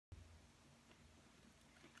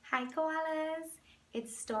Hi koalas,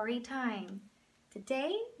 it's story time.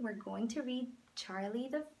 Today we're going to read Charlie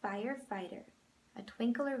the Firefighter, a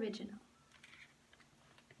Twinkl original.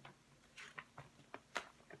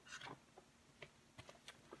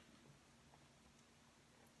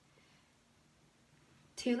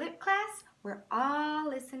 Tulip class were all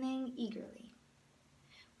listening eagerly,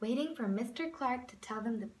 waiting for Mr. Clark to tell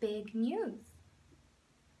them the big news.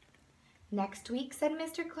 Next week, said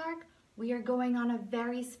Mr. Clark, we are going on a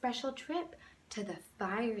very special trip to the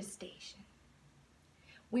fire station.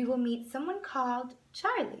 We will meet someone called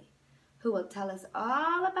Charlie, who will tell us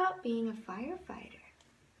all about being a firefighter.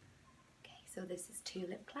 Okay, so this is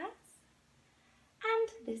Tulip class,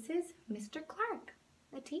 and this is Mr. Clark,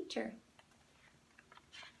 the teacher.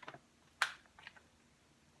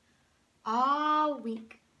 All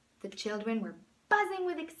week, the children were buzzing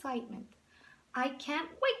with excitement. I can't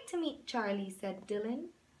wait to meet Charlie, said Dylan.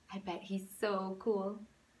 I bet he's so cool.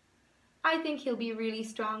 I think he'll be really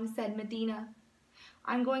strong, said Medina.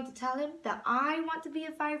 I'm going to tell him that I want to be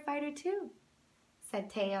a firefighter too, said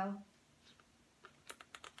Teo.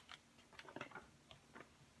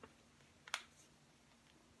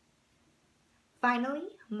 Finally,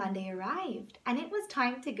 Monday arrived, and it was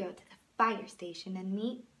time to go to the fire station and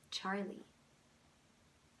meet Charlie.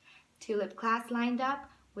 Tulip class lined up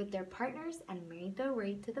with their partners and made their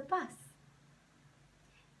way to the bus.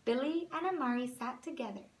 Billy and Amari sat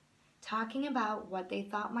together, talking about what they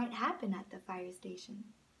thought might happen at the fire station.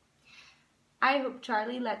 I hope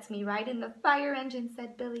Charlie lets me ride in the fire engine,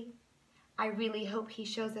 said Billy. I really hope he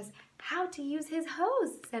shows us how to use his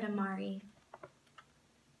hose, said Amari.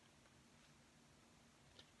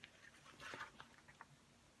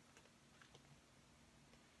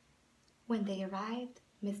 When they arrived,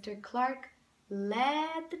 Mr. Clark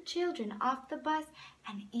led the children off the bus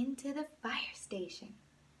and into the fire station.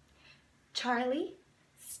 Charlie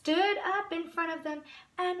stood up in front of them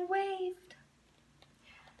and waved.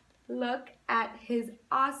 Look at his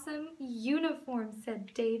awesome uniform,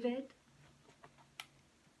 said David.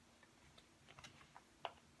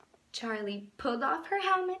 Charlie pulled off her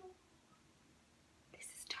helmet. This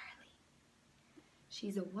is Charlie.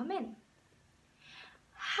 She's a woman.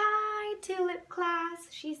 Hi, Tulip class,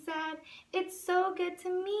 she said. It's so good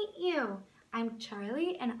to meet you. I'm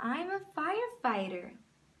Charlie and I'm a firefighter.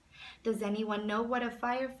 Does anyone know what a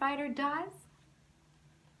firefighter does?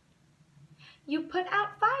 You put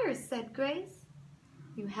out fires, said Grace.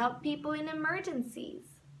 You help people in emergencies,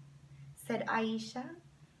 said Aisha.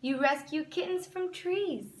 You rescue kittens from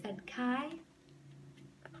trees, said Kai.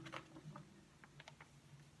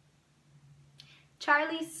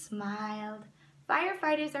 Charlie smiled.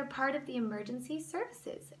 Firefighters are part of the emergency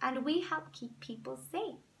services, and we help keep people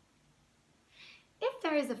safe. If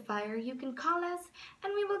there is a fire, you can call us,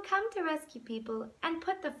 and we will come to rescue people and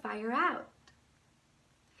put the fire out.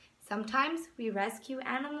 Sometimes we rescue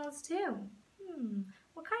animals too.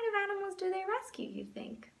 What kind of animals do they rescue, you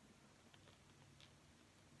think?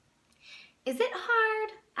 Is it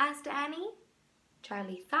hard? Asked Annie.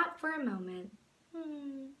 Charlie thought for a moment.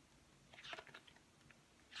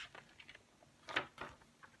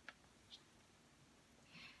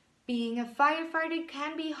 Being a firefighter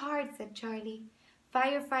can be hard, said Charlie.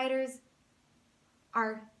 Fires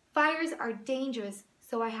are dangerous,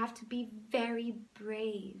 so I have to be very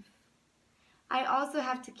brave. I also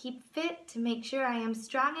have to keep fit to make sure I am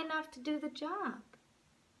strong enough to do the job.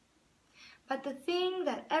 But the thing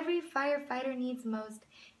that every firefighter needs most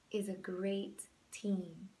is a great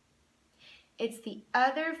team. It's the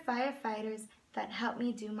other firefighters that help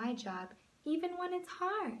me do my job, even when it's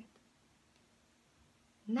hard.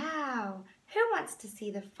 Now, who wants to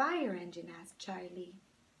see the fire engine? Asked Charlie.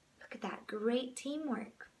 Look at that great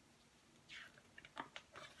teamwork.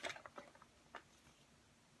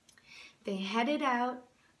 They headed out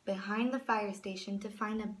behind the fire station to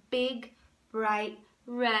find a big, bright,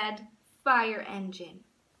 red fire engine.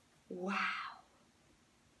 Wow,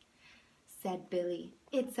 said Billy.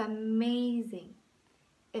 It's amazing.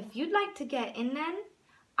 If you'd like to get in then,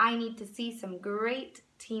 I need to see some great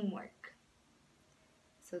teamwork.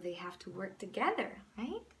 So they have to work together,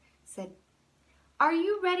 right? Said, are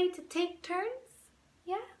you ready to take turns?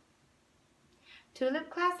 Yeah. Tulip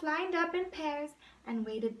class lined up in pairs and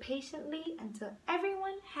waited patiently until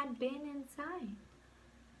everyone had been inside.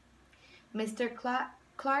 Mr.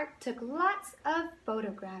 Clark took lots of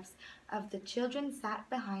photographs of the children sat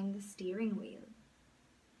behind the steering wheel.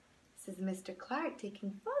 This is Mr. Clark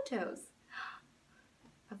taking photos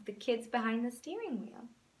of the kids behind the steering wheel.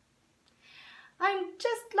 I'm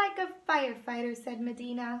just like a firefighter, said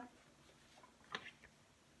Medina.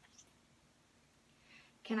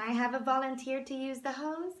 Can I have a volunteer to use the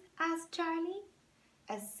hose? asked Charlie.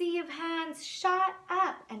 A sea of hands shot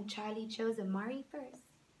up and Charlie chose Amari first.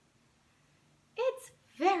 It's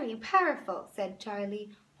very powerful, said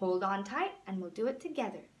Charlie. Hold on tight and we'll do it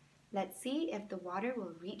together. Let's see if the water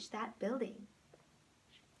will reach that building.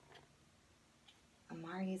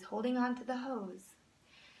 Amari is holding on to the hose.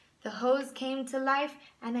 The hose came to life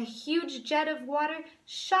and a huge jet of water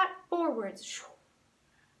shot forwards,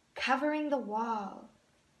 covering the wall.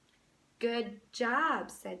 Good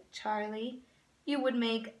job, said Charlie. You would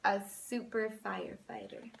make a super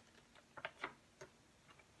firefighter.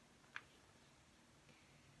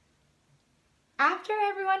 After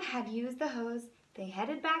everyone had used the hose, they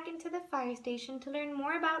headed back into the fire station to learn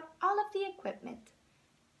more about all of the equipment.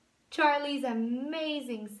 Charlie's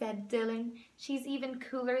amazing, said Dylan. She's even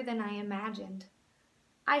cooler than I imagined.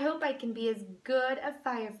 I hope I can be as good a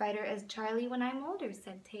firefighter as Charlie when I'm older,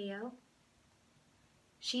 said Teo.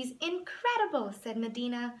 She's incredible, said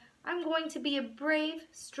Medina. I'm going to be a brave,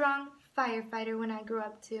 strong firefighter when I grow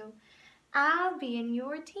up too. I'll be in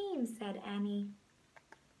your team, said Annie.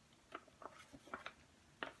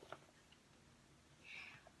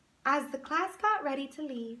 As the class got ready to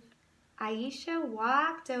leave, Aisha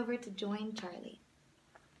walked over to join Charlie.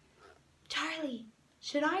 Charlie,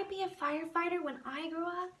 should I be a firefighter when I grow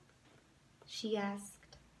up? She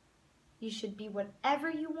asked. You should be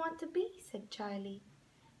whatever you want to be, said Charlie.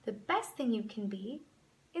 The best thing you can be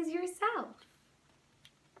is yourself.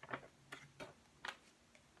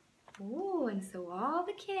 Ooh, and so all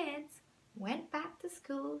the kids went back to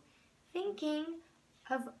school thinking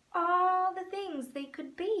of all the things they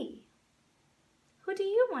could be. Who do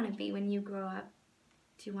you want to be when you grow up?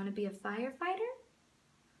 Do you want to be a firefighter?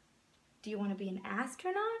 Do you want to be an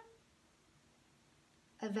astronaut?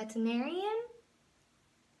 A veterinarian?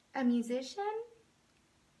 A musician?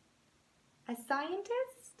 A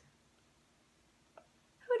scientist?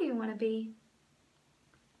 Who do you want to be?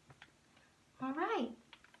 All right.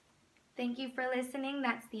 Thank you for listening.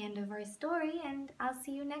 That's the end of our story, and I'll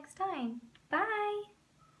see you next time. Bye!